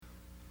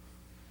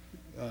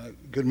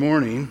Good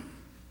morning.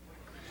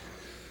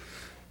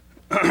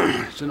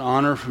 It's an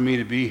honor for me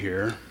to be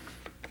here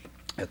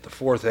at the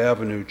Fourth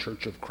Avenue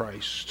Church of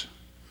Christ,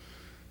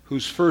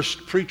 whose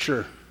first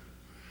preacher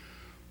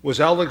was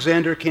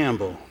Alexander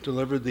Campbell,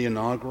 delivered the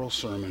inaugural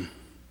sermon.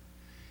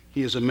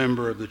 He is a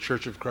member of the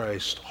Church of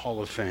Christ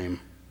Hall of Fame.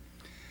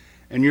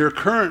 And your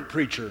current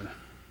preacher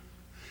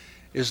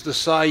is the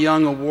Cy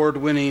Young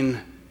Award-winning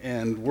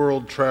and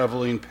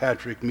world-traveling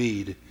Patrick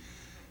Mead.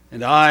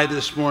 And I,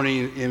 this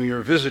morning, am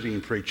your visiting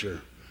preacher,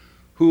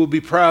 who will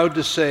be proud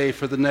to say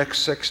for the next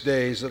 6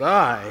 days that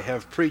I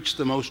have preached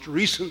the most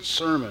recent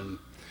sermon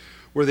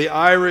where the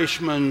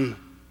Irishman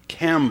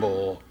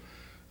Campbell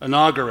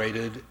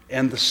inaugurated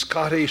and the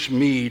Scottish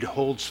Mead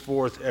holds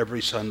forth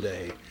every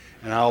Sunday.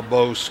 And I'll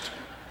boast.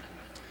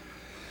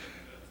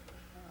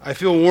 I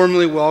feel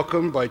warmly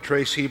welcomed by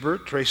Trace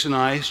Hebert. Trace and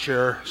I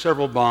share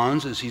several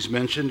bonds, as he's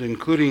mentioned,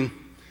 including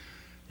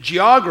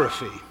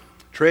geography.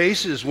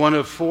 Trace is one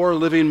of 4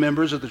 living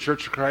members of the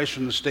Church of Christ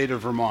from the state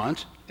of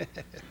Vermont.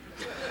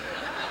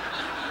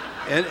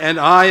 and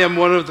I am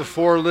one of the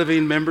 4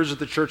 living members of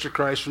the Church of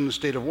Christ from the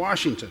state of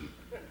Washington.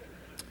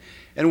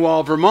 And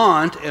while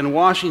Vermont and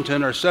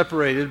Washington are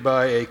separated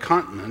by a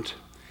continent,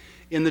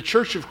 in the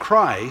Church of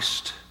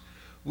Christ,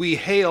 we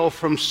hail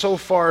from so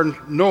far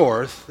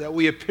north that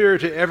we appear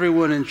to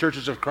everyone in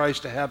Churches of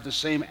Christ to have the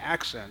same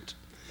accent.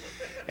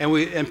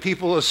 And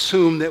people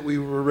assume that we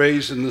were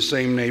raised in the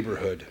same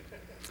neighborhood.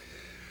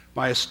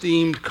 My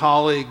esteemed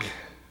colleague,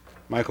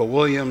 Michael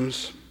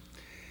Williams,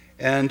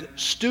 and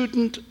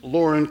student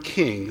Lauren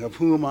King, of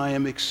whom I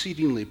am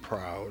exceedingly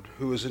proud,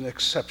 who is an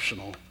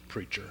exceptional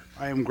preacher.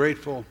 I am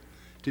grateful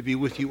to be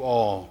with you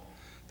all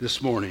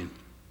this morning.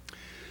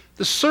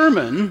 The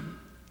sermon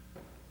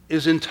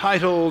is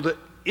entitled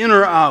In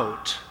or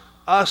Out,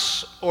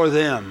 Us or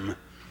Them,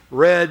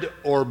 Red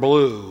or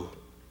Blue,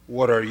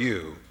 What Are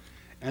You?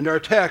 And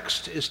our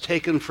text is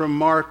taken from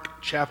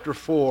Mark chapter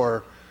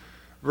 4,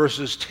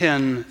 verses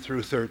 10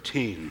 through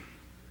 13.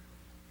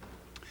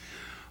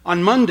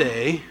 On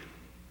Monday,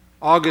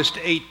 August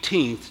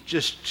 18th,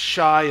 just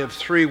shy of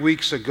 3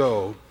 weeks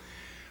ago,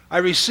 I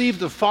received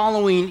the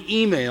following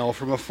email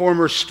from a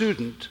former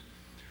student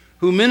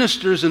who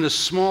ministers in a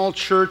small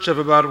church of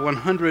about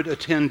 100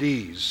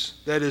 attendees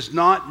that is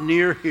not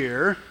near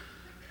here,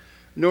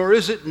 nor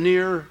is it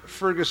near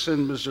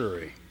Ferguson,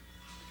 Missouri.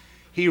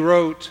 He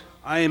wrote,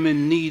 "I am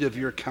in need of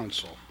your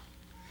counsel.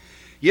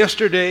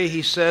 Yesterday,"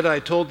 he said, "I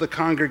told the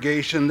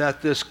congregation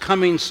that this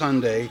coming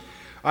Sunday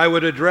I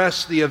would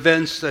address the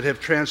events that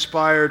have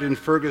transpired in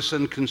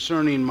Ferguson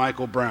concerning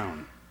Michael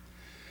Brown.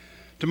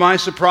 To my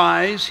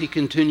surprise," he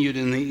continued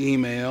in the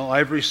email,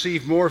 "I've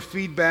received more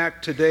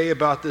feedback today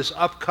about this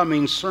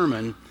upcoming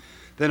sermon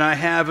than I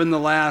have in the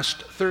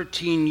last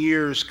 13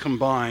 years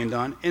combined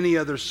on any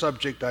other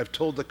subject I've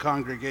told the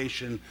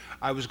congregation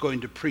I was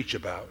going to preach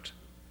about.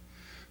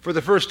 For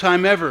the first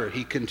time ever,"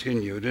 he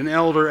continued, "an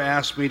elder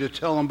asked me to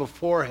tell him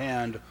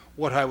beforehand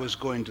what I was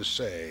going to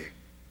say.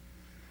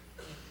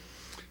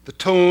 The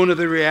tone of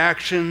the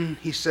reaction,"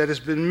 he said, "has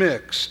been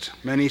mixed.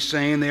 Many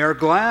saying they are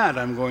glad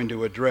I'm going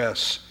to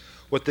address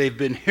what they've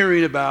been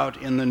hearing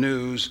about in the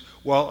news,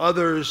 while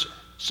others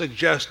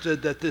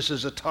suggested that this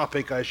is a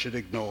topic I should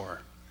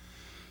ignore.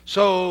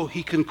 So,"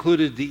 he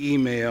concluded the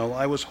email,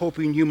 "I was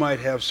hoping you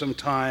might have some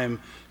time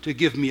to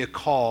give me a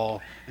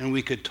call and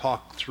we could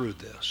talk through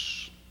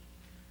this."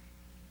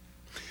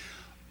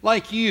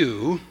 Like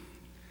you,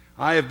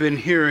 I have been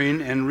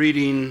hearing and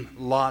reading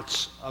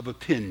lots of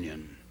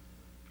opinion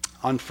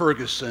on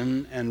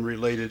Ferguson and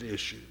related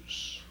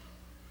issues.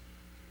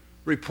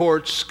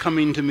 Reports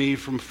coming to me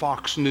from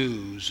Fox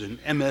News and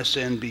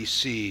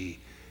MSNBC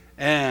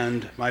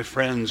and my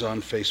friends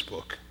on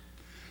Facebook.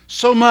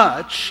 So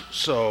much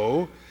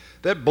so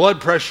that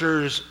blood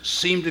pressures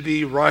seem to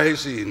be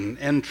rising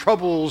and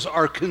troubles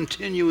are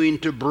continuing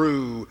to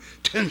brew.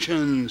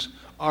 Tensions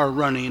are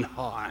running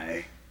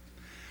high.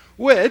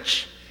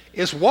 Which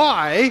is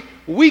why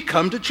we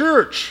come to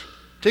church,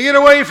 to get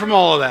away from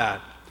all of that.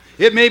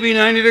 It may be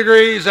 90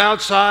 degrees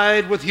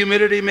outside with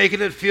humidity making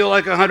it feel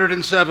like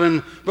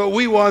 107, but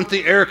we want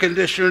the air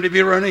conditioner to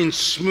be running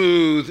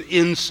smooth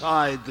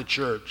inside the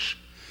church.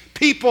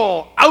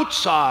 People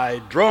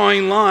outside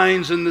drawing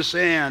lines in the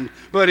sand,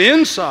 but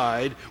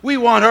inside we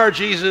want our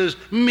Jesus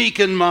meek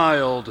and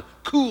mild,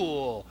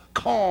 cool,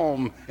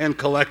 calm, and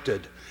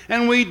collected.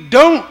 And we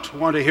don't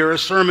want to hear a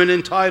sermon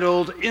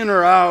entitled In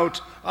or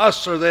Out,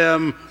 Us or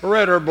Them,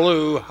 Red or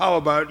Blue, How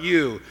About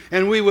You?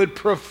 And we would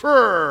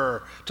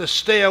prefer to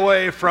stay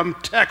away from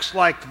texts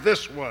like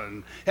this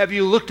one. Have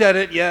you looked at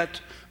it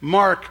yet?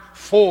 Mark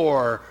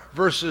 4,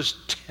 verses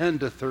 10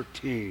 to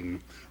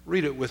 13.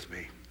 Read it with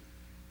me.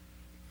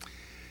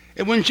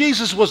 "And when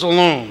Jesus was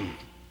alone,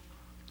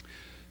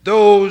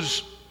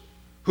 those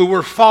who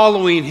were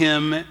following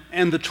him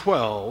and the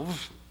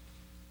 12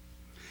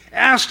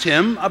 asked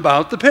him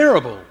about the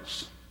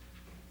parables.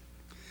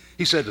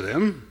 He said to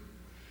them,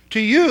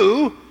 'To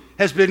you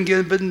has been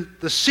given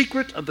the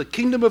secret of the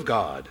kingdom of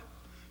God,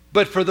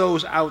 but for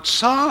those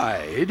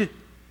outside,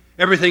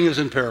 everything is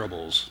in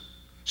parables,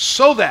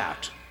 so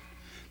that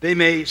they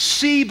may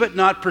see but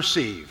not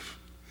perceive,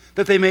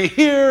 that they may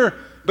hear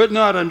but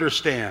not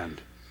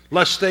understand,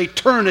 lest they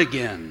turn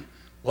again,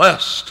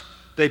 lest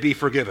they be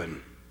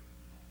forgiven.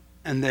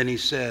 And then he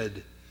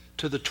said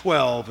to the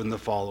 12 and the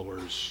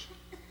followers,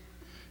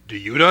 do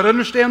you not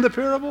understand the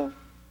parable?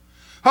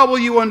 How will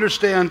you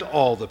understand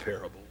all the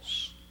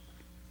parables?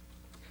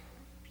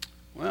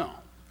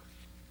 Well,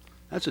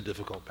 that's a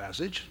difficult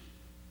passage.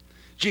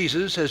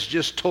 Jesus has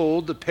just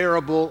told the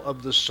parable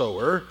of the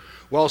sower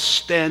while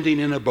standing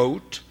in a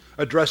boat,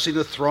 addressing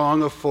a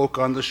throng of folk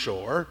on the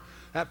shore.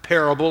 That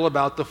parable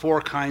about the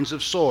 4 kinds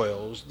of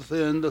soils, the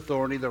thin, the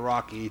thorny, the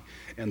rocky,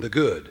 and the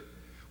good,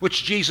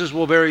 which Jesus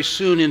will very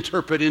soon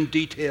interpret in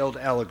detailed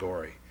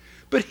allegory.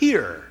 But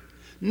here,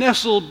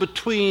 nestled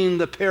between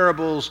the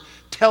parable's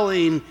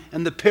telling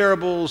and the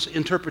parable's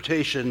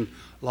interpretation,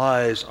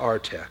 lies our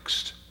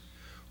text,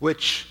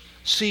 which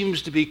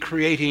seems to be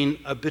creating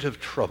a bit of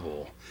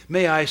trouble.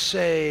 May I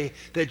say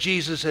that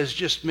Jesus has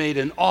just made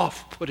an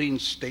off-putting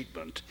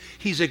statement.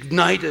 He's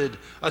ignited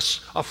a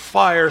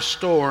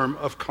firestorm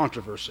of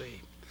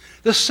controversy.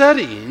 The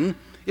setting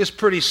is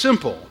pretty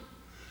simple.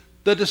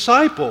 The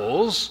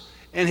disciples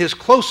and his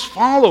close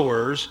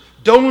followers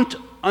don't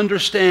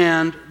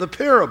understand the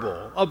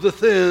parable of the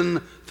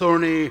thin,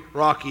 thorny,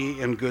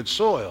 rocky, and good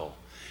soil.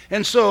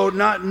 And so,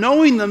 not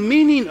knowing the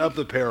meaning of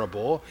the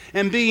parable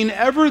and being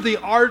ever the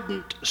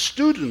ardent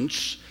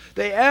students,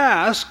 they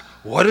ask,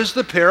 what does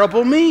the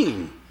parable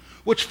mean?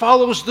 Which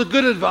follows the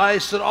good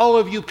advice that all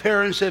of you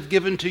parents have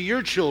given to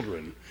your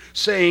children,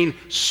 saying,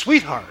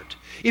 sweetheart,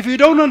 if you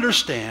don't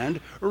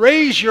understand,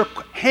 raise your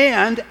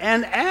hand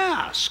and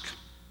ask.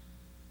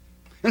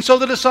 And so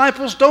the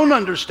disciples don't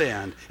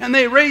understand, and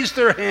they raise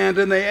their hand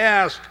and they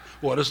ask,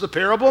 what does the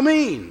parable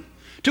mean?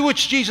 To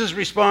which Jesus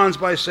responds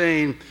by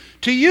saying,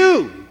 to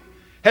you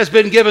has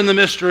been given the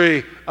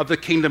mystery of the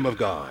kingdom of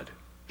God.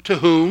 To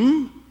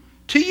whom?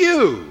 To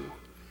you.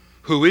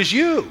 Who is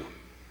you?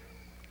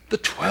 The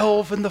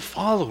 12 and the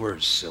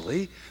followers,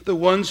 silly. The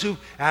ones who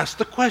asked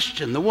the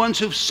question, the ones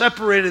who've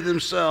separated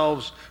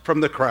themselves from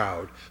the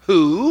crowd.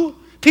 Who?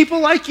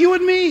 People like you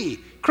and me.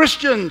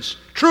 Christians,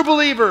 true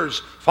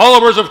believers,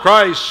 followers of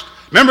Christ,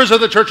 members of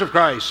the Church of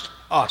Christ.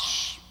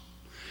 Us.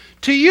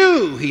 To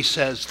you, he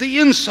says, the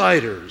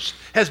insiders,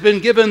 has been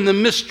given the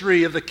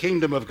mystery of the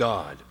kingdom of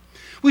God.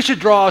 We should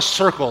draw a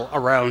circle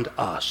around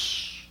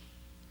us.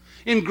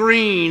 In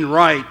green,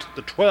 write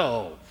the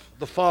 12,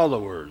 the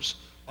followers,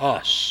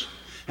 us.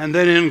 And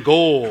then in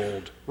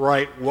gold,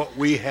 write what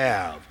we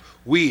have.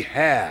 We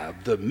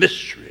have the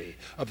mystery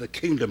of the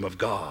kingdom of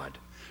God.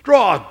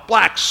 Draw a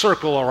black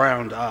circle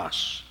around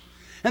us.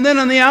 And then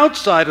on the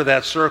outside of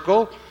that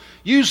circle,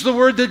 use the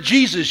word that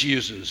Jesus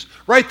uses.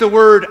 Write the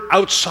word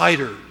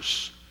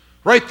outsiders.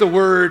 Write the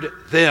word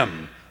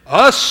them.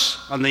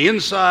 Us on the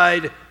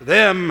inside,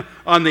 them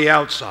on the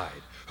outside.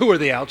 Who are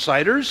the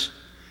outsiders?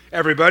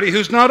 Everybody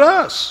who's not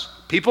us.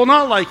 People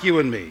not like you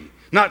and me.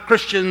 Not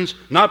Christians,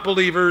 not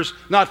believers,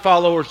 not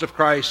followers of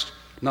Christ,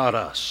 not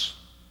us.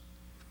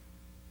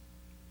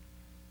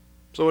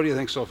 So what do you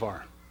think so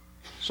far?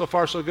 So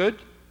far, so good?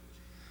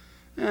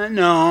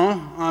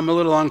 No, I'm a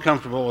little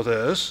uncomfortable with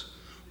this.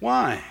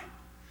 Why?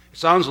 It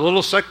sounds a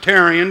little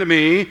sectarian to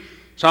me.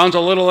 Sounds a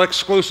little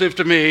exclusive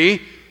to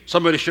me.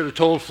 Somebody should have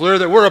told Fleer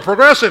that we're a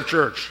progressive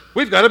church.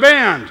 We've got a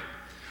band.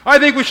 I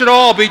think we should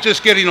all be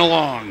just getting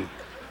along.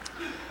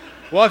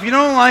 Well, if you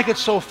don't like it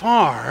so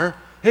far,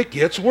 it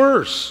gets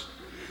worse.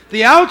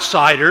 The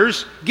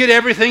outsiders get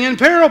everything in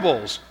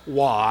parables.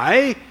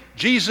 Why?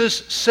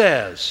 Jesus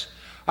says,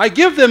 I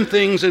give them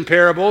things in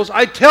parables.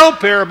 I tell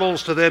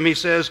parables to them, he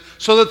says,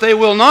 so that they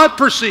will not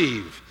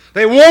perceive.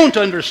 They won't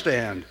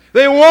understand.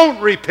 They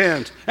won't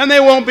repent. And they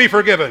won't be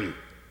forgiven.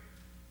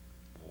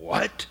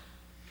 What?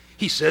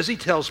 He says he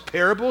tells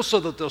parables so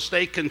that they'll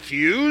stay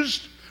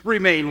confused,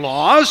 remain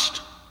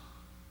lost.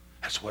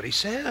 That's what he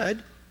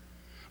said.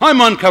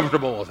 I'm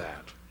uncomfortable with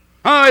that.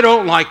 I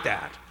don't like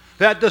that.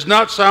 That does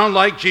not sound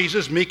like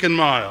Jesus, meek and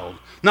mild.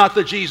 Not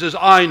the Jesus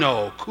I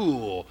know,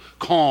 cool,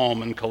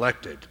 calm, and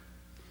collected.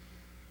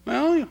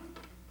 Well,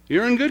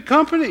 you're in good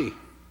company.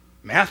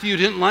 Matthew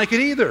didn't like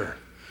it either.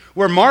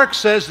 Where Mark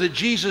says that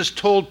Jesus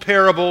told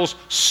parables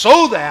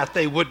so that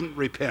they wouldn't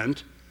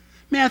repent,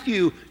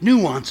 Matthew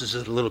nuances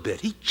it a little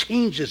bit. He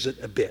changes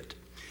it a bit.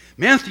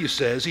 Matthew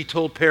says he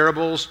told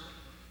parables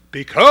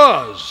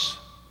because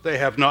they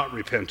have not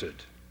repented.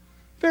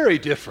 Very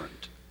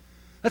different.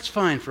 That's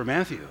fine for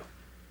Matthew,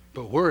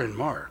 but we're in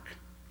Mark,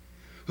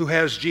 who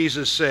has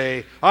Jesus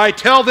say, I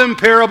tell them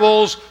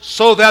parables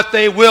so that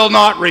they will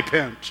not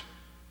repent.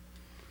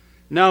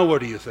 Now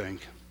what do you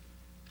think?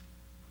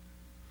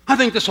 I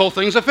think this whole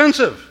thing's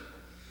offensive.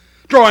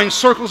 Drawing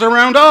circles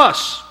around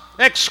us,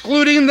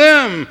 excluding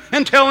them,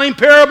 and telling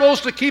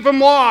parables to keep them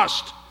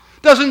lost.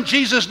 Doesn't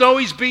Jesus know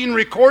he's being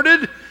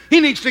recorded? He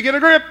needs to get a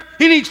grip.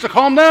 He needs to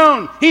calm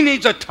down. He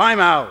needs a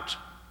timeout.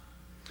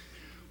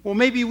 Well,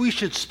 maybe we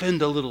should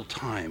spend a little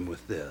time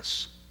with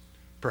this.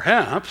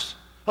 Perhaps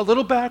a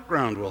little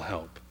background will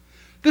help.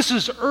 This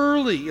is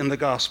early in the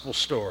gospel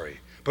story,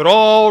 But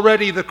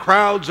already the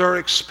crowds are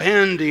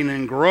expanding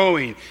and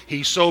growing.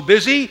 He's so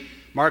busy,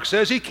 Mark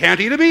says, he can't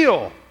eat a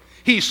meal.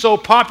 He's so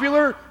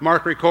popular,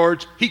 Mark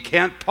records, he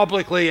can't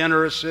publicly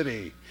enter a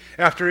city.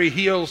 After he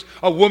heals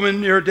a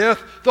woman near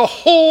death, the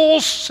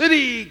whole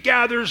city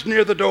gathers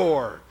near the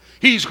door.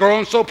 He's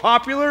grown so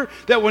popular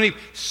that when he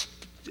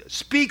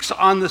speaks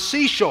on the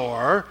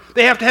seashore,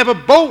 they have to have a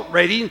boat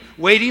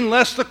waiting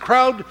lest the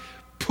crowd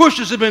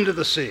pushes him into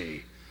the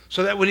sea.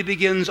 So that when he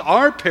begins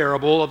our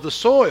parable of the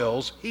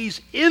soils,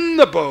 he's in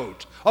the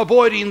boat,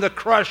 avoiding the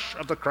crush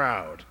of the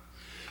crowd.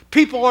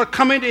 People are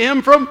coming to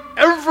him from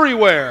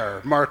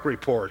everywhere, Mark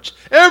reports.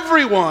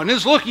 Everyone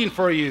is looking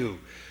for you,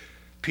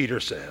 Peter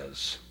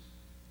says.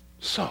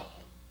 So,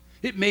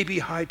 it may be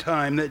high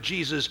time that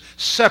Jesus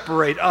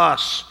separate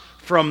us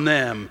from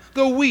them,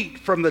 the wheat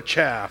from the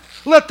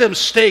chaff. Let them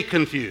stay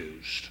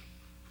confused.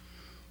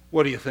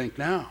 What do you think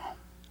now?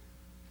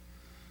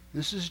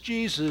 This is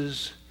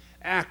Jesus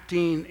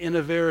acting in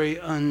a very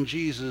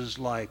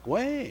un-Jesus-like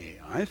way,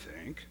 I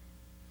think.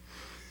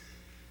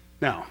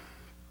 Now,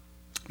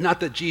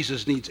 not that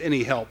Jesus needs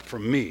any help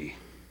from me,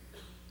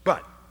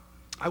 but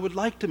I would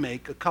like to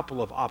make a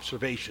couple of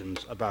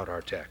observations about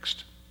our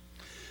text.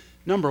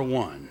 Number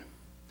one,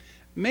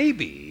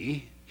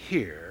 maybe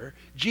here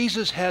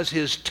Jesus has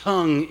his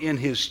tongue in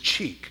his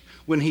cheek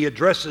when he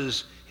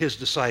addresses his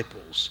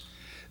disciples.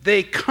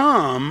 They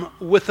come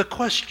with a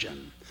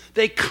question.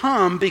 They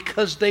come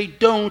because they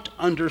don't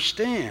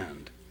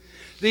understand.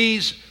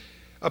 These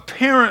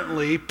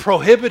apparently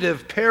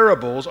prohibitive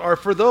parables are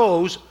for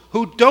those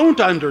who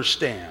don't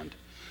understand.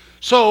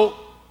 So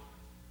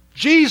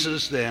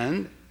Jesus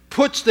then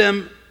puts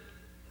them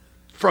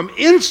from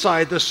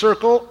inside the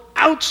circle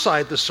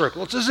outside the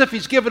circle. It's as if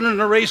he's given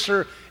an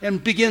eraser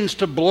and begins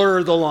to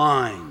blur the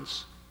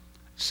lines.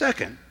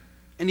 Second,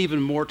 and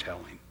even more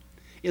telling,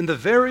 in the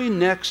very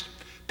next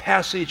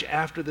passage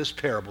after this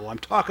parable, I'm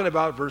talking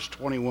about verse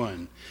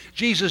 21,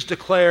 Jesus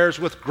declares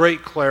with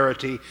great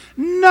clarity,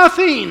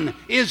 nothing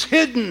is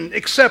hidden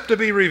except to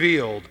be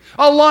revealed.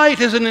 A light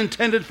isn't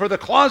intended for the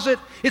closet.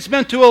 It's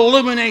meant to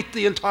illuminate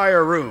the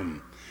entire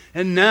room.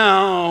 And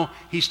now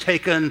he's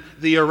taken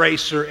the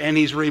eraser and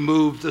he's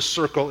removed the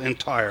circle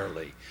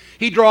entirely.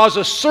 He draws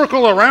a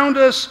circle around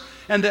us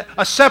and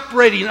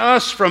separating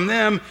us from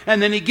them,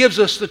 and then he gives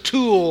us the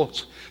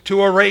tools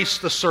to erase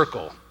the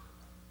circle.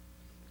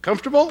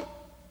 Comfortable?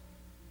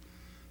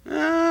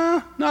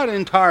 Not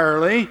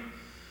entirely.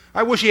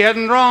 I wish he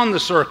hadn't drawn the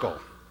circle.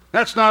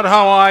 That's not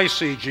how I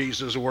see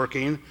Jesus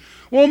working.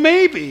 Well,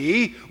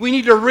 maybe we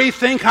need to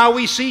rethink how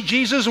we see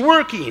Jesus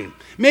working.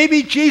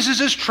 Maybe Jesus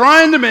is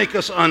trying to make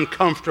us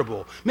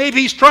uncomfortable.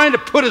 Maybe he's trying to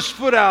put his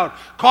foot out,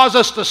 cause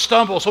us to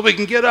stumble so we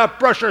can get up,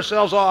 brush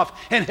ourselves off,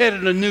 and head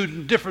in a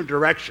different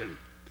direction.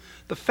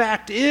 The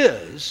fact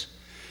is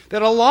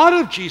that a lot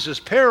of Jesus'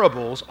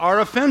 parables are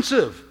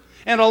offensive,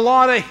 and a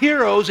lot of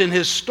heroes in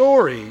his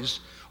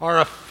stories are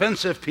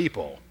offensive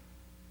people.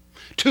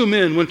 Two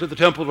men went to the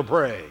temple to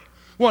pray,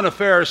 one a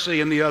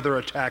Pharisee and the other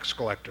a tax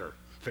collector.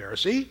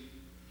 Pharisee?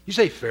 You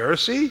say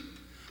Pharisee?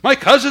 My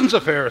cousin's a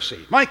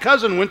Pharisee. My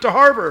cousin went to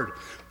Harvard.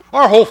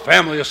 Our whole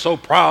family is so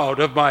proud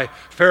of my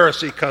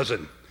Pharisee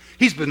cousin.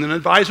 He's been an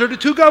advisor to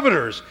 2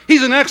 governors.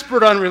 He's an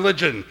expert on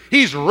religion.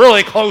 He's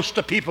really close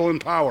to people in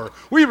power.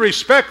 We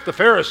respect the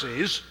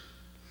Pharisees.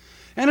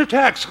 And a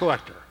tax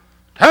collector.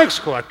 Tax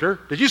collector?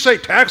 Did you say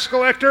tax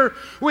collector?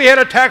 We had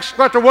a tax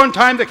collector one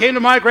time that came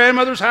to my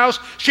grandmother's house.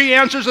 She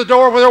answers the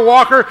door with her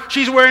walker.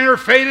 She's wearing her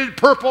faded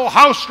purple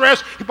house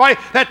dress.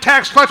 That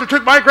tax collector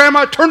took my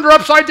grandma, turned her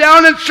upside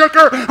down, and shook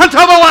her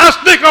until the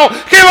last nickel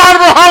came out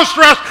of her house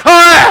dress.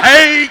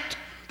 I hate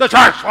the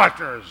tax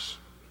collectors.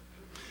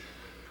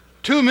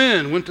 2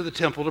 men went to the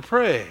temple to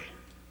pray,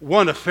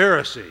 one a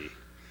Pharisee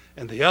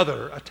and the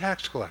other a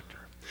tax collector.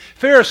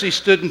 Pharisee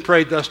stood and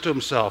prayed thus to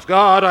himself,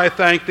 God, I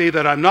thank thee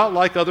that I'm not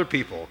like other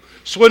people,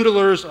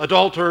 swindlers,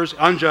 adulterers,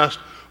 unjust,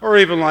 or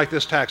even like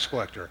this tax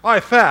collector. I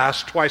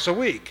fast twice a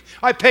week.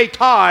 I pay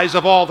tithes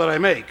of all that I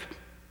make.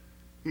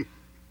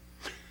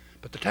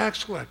 But the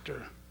tax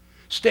collector,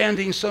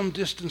 standing some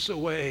distance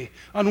away,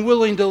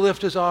 unwilling to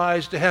lift his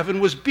eyes to heaven,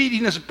 was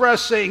beating his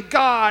breast, saying,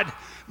 God,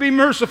 be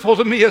merciful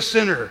to me, a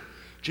sinner.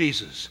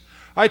 Jesus,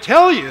 I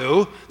tell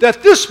you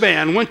that this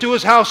man went to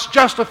his house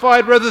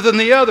justified rather than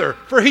the other.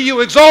 For he who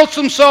exalts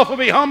himself will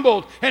be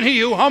humbled, and he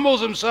who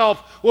humbles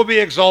himself will be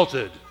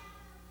exalted.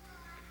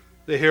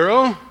 The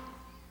hero?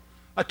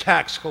 A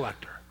tax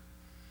collector.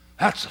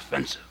 That's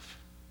offensive.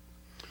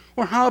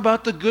 Or how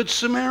about the Good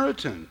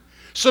Samaritan?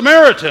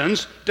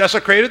 Samaritans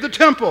desecrated the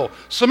temple.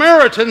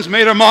 Samaritans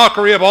made a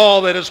mockery of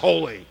all that is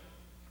holy.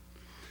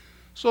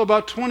 So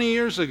about 20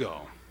 years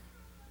ago,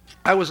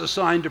 I was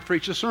assigned to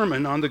preach a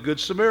sermon on the Good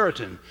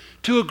Samaritan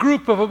to a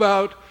group of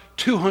about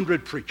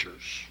 200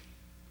 preachers.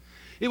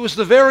 It was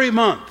the very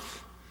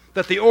month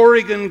that the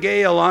Oregon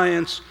Gay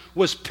Alliance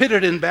was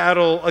pitted in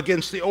battle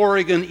against the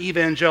Oregon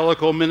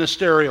Evangelical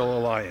Ministerial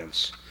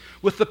Alliance,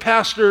 with the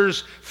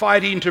pastors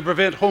fighting to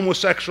prevent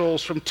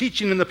homosexuals from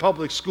teaching in the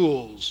public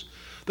schools.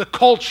 The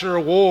culture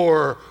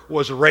war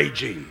was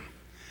raging.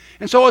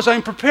 And so as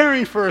I'm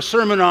preparing for a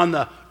sermon on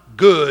the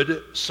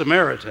Good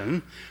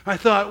Samaritan, I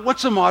thought,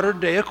 what's a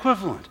modern day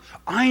equivalent?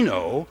 I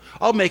know,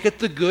 I'll make it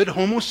the good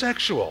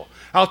homosexual.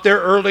 Out there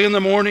early in the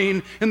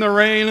morning, in the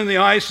rain, in the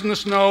ice, in the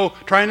snow,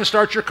 trying to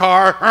start your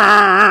car.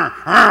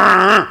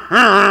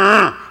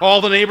 All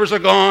the neighbors are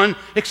gone,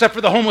 except for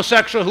the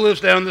homosexual who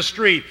lives down the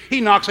street. He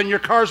knocks on your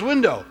car's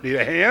window. Need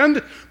a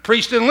hand?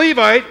 Priest and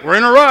Levite, we're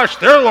in a rush.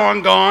 They're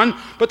long gone.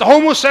 But the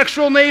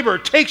homosexual neighbor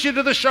takes you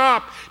to the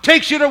shop,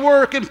 takes you to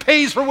work, and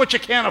pays for what you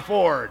can't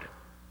afford.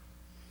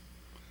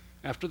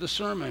 After the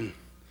sermon,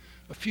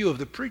 a few of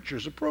the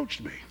preachers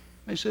approached me.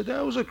 They said,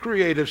 that was a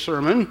creative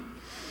sermon.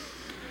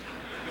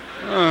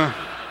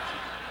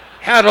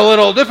 Had a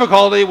little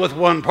difficulty with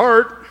one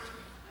part.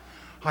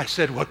 I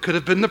said, what could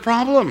have been the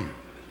problem?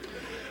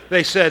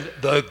 They said,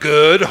 the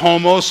good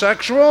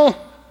homosexual?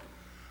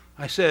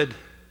 I said,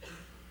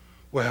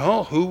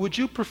 well, who would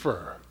you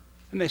prefer?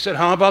 And they said,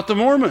 how about the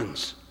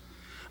Mormons?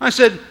 I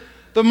said,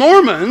 the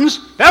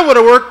Mormons, that would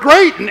have worked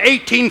great in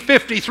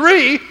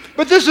 1853,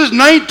 but this is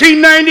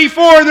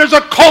 1994 and there's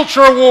a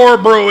culture war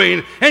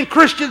brewing, and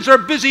Christians are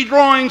busy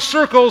drawing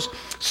circles,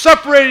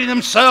 separating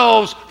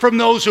themselves from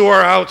those who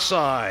are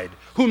outside,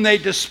 whom they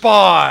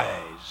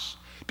despise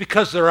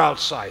because they're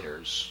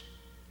outsiders.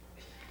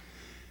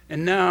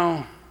 And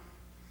now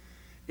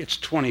it's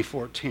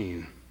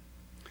 2014.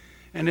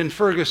 And in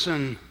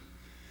Ferguson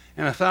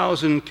and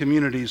 1,000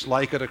 communities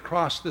like it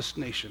across this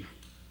nation,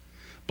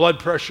 blood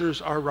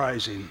pressures are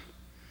rising,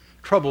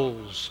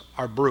 troubles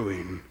are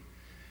brewing,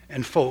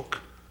 and folk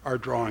are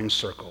drawing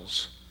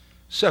circles,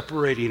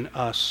 separating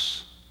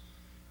us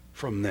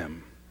from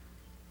them.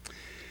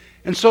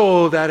 And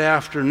so that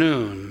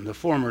afternoon, the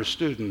former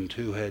student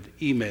who had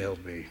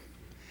emailed me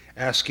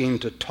asking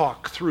to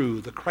talk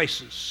through the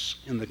crisis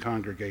in the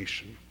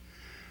congregation,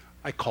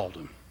 I called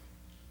him.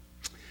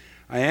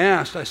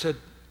 I said,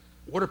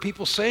 what are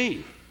people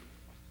saying?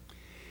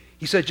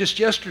 He said, just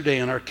yesterday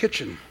in our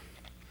kitchen,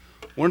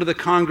 one of the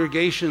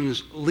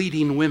congregation's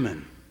leading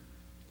women,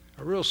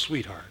 a real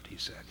sweetheart, he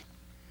said.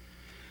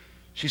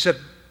 She said,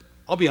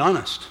 I'll be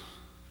honest,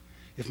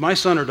 if my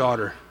son or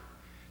daughter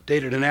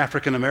dated an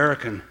African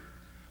American,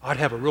 I'd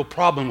have a real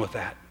problem with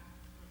that.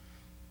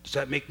 Does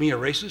that make me a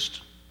racist?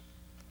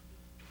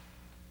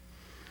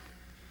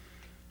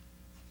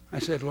 I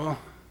said, well,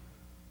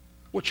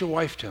 what's your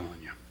wife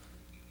telling you?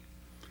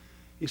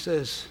 He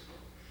says,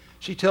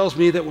 she tells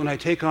me that when I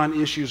take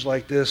on issues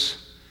like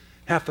this,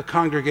 half the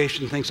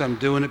congregation thinks I'm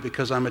doing it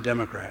because I'm a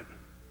Democrat.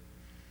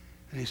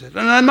 And he said,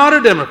 and I'm not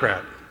a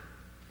Democrat.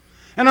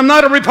 And I'm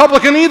not a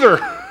Republican either.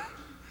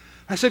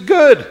 I said,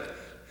 good.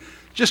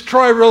 Just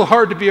try real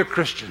hard to be a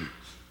Christian.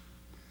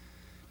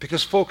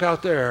 Because folk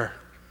out there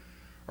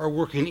are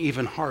working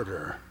even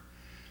harder,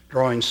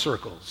 drawing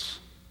circles.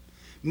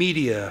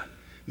 Media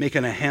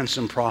making a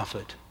handsome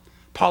profit.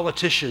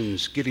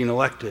 Politicians getting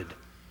elected,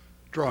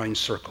 drawing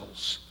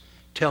circles,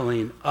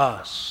 telling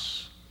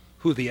us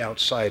who the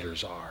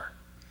outsiders are.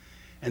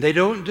 And they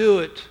don't do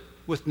it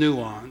with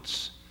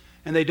nuance,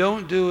 and they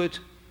don't do it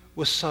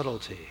with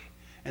subtlety,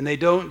 and they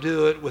don't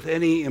do it with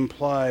any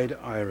implied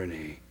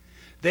irony.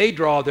 They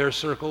draw their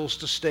circles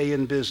to stay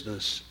in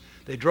business.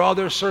 They draw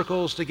their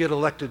circles to get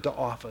elected to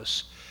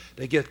office.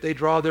 They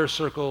draw their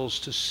circles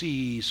to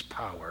seize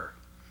power,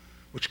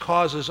 which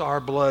causes our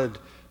blood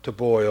to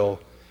boil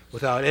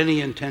without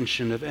any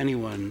intention of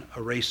anyone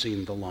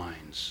erasing the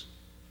lines.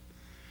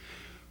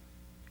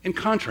 In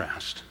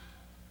contrast,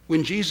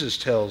 when Jesus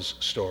tells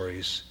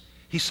stories,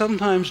 he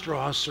sometimes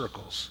draws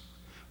circles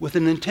with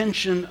an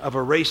intention of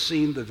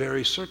erasing the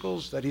very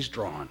circles that he's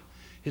drawn.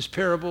 His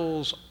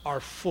parables are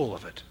full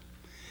of it,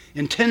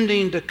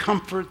 intending to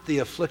comfort the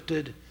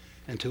afflicted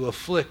and to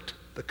afflict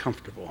the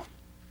comfortable.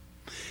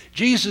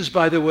 Jesus,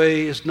 by the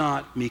way, is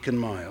not meek and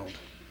mild.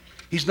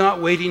 He's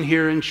not waiting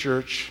here in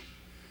church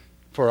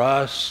for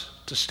us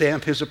to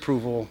stamp his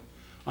approval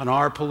on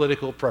our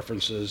political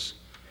preferences,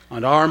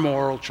 on our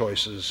moral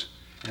choices,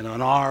 and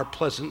on our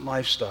pleasant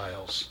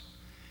lifestyles.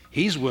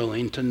 He's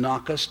willing to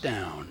knock us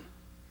down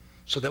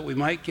so that we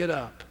might get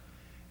up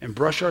and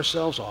brush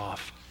ourselves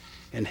off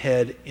and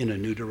head in a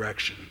new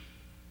direction.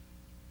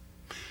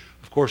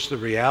 Of course, the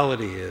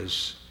reality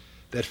is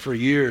that for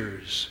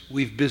years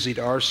we've busied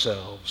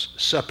ourselves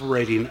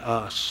separating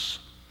us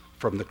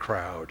from the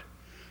crowd.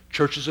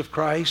 Churches of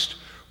Christ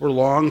were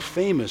long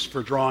famous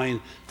for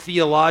drawing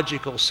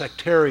theological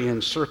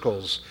sectarian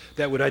circles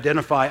that would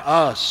identify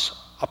us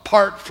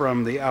apart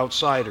from the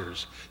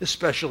outsiders,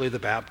 especially the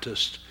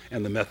Baptists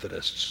and the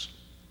Methodists.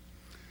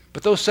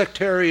 But those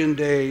sectarian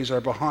days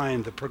are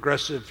behind the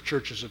progressive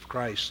churches of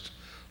Christ,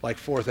 like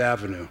Fourth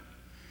Avenue.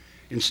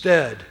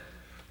 Instead,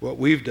 what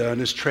we've done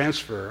is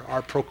transfer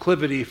our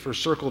proclivity for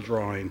circle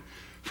drawing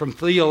from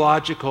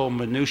theological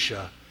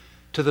minutia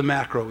to the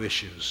macro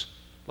issues,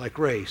 like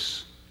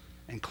race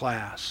and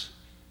class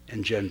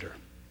and gender.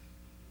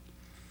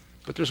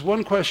 But there's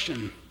one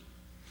question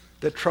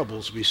that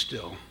troubles me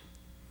still.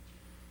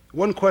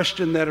 One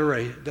question that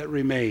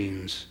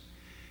remains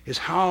is,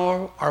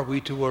 how are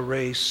we to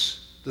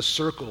erase the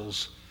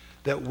circles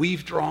that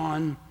we've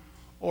drawn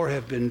or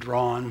have been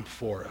drawn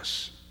for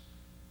us.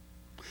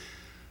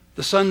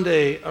 The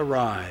Sunday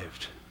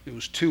arrived. It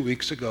was 2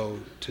 weeks ago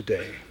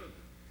today,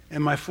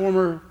 and my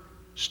former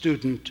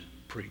student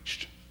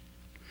preached.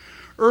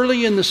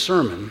 Early in the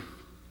sermon,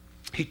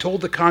 he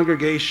told the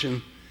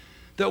congregation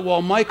that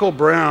while Michael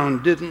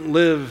Brown didn't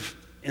live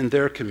in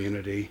their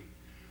community,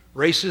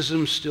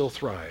 racism still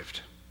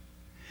thrived.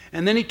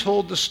 And then he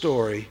told the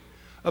story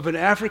of an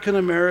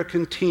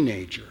African-American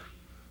teenager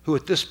who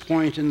at this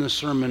point in the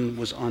sermon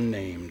was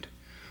unnamed,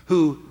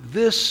 who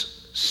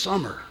this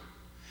summer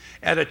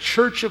at a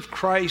Church of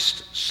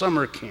Christ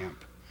summer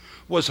camp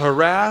was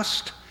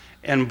harassed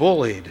and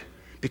bullied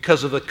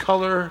because of the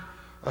color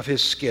of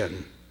his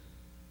skin.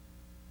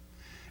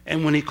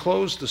 And when he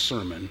closed the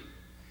sermon,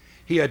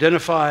 he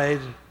identified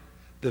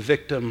the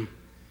victim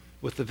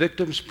with the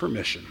victim's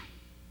permission,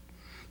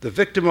 the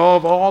victim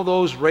of all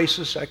those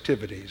racist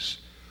activities,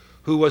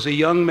 who was a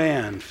young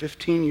man,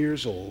 15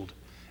 years old,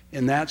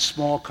 in that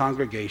small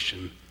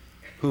congregation,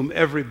 whom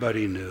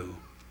everybody knew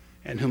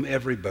and whom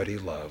everybody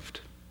loved.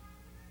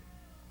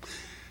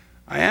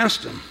 I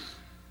asked him,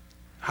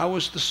 how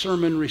was the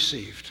sermon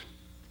received?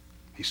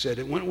 He said,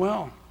 it went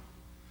well.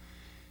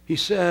 He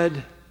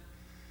said,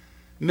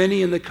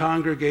 many in the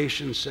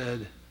congregation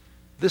said,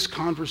 this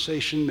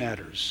conversation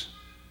matters.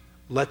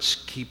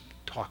 Let's keep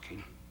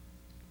talking.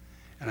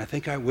 And I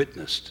think I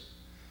witnessed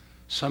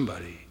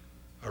somebody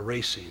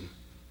erasing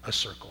a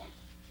circle.